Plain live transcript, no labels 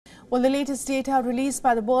Well, the latest data released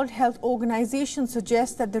by the World Health Organization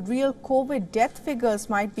suggests that the real COVID death figures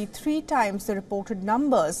might be 3 times the reported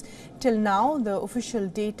numbers. Till now, the official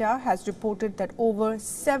data has reported that over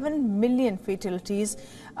 7 million fatalities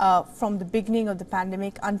from the beginning of the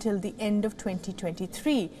pandemic until the end of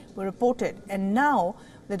 2023 were reported. And now,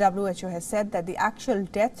 the WHO has said that the actual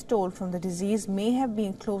death toll from the disease may have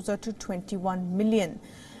been closer to 21 million.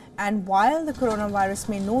 And while the coronavirus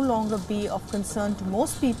may no longer be of concern to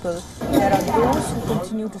most people, there are those who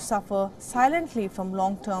continue to suffer silently from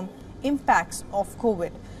long-term impacts of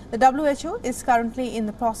COVID. The WHO is currently in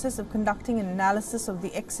the process of conducting an analysis of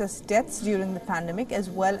the excess deaths during the pandemic as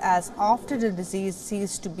well as after the disease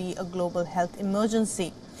ceased to be a global health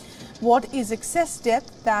emergency. What is excess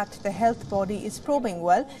death that the health body is probing?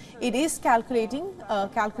 Well, it is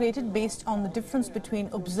calculated based on the difference between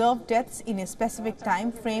observed deaths in a specific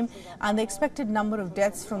time frame and the expected number of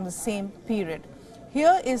deaths from the same period.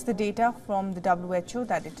 Here is the data from the WHO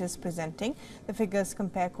that it is presenting. The figures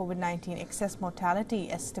compare COVID-19 excess mortality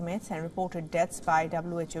estimates and reported deaths by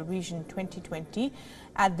WHO Region 2020.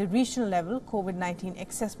 At the regional level, COVID-19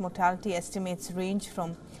 excess mortality estimates range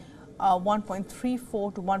from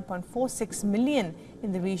 1.34 to 1.46 million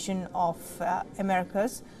in the region of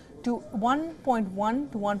Americas to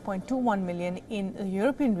 1.1 to 1.21 million in the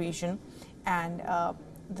European region, and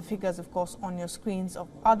the figures, of course, on your screens of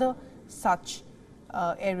other such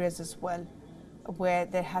areas as well where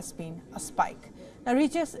there has been a spike. Now,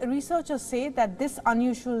 researchers say that this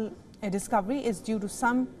unusual discovery is due to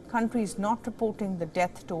some countries not reporting the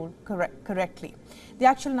death toll correctly. The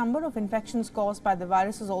actual number of infections caused by the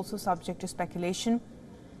virus is also subject to speculation.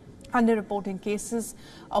 Underreporting cases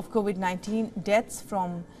of COVID-19 deaths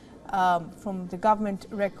from the government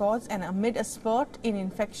records and amid a spurt in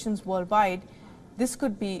infections worldwide, this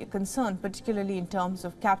could be a concern, particularly in terms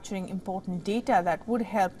of capturing important data that would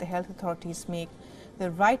help the health authorities make the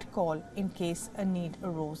right call in case a need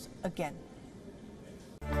arose again.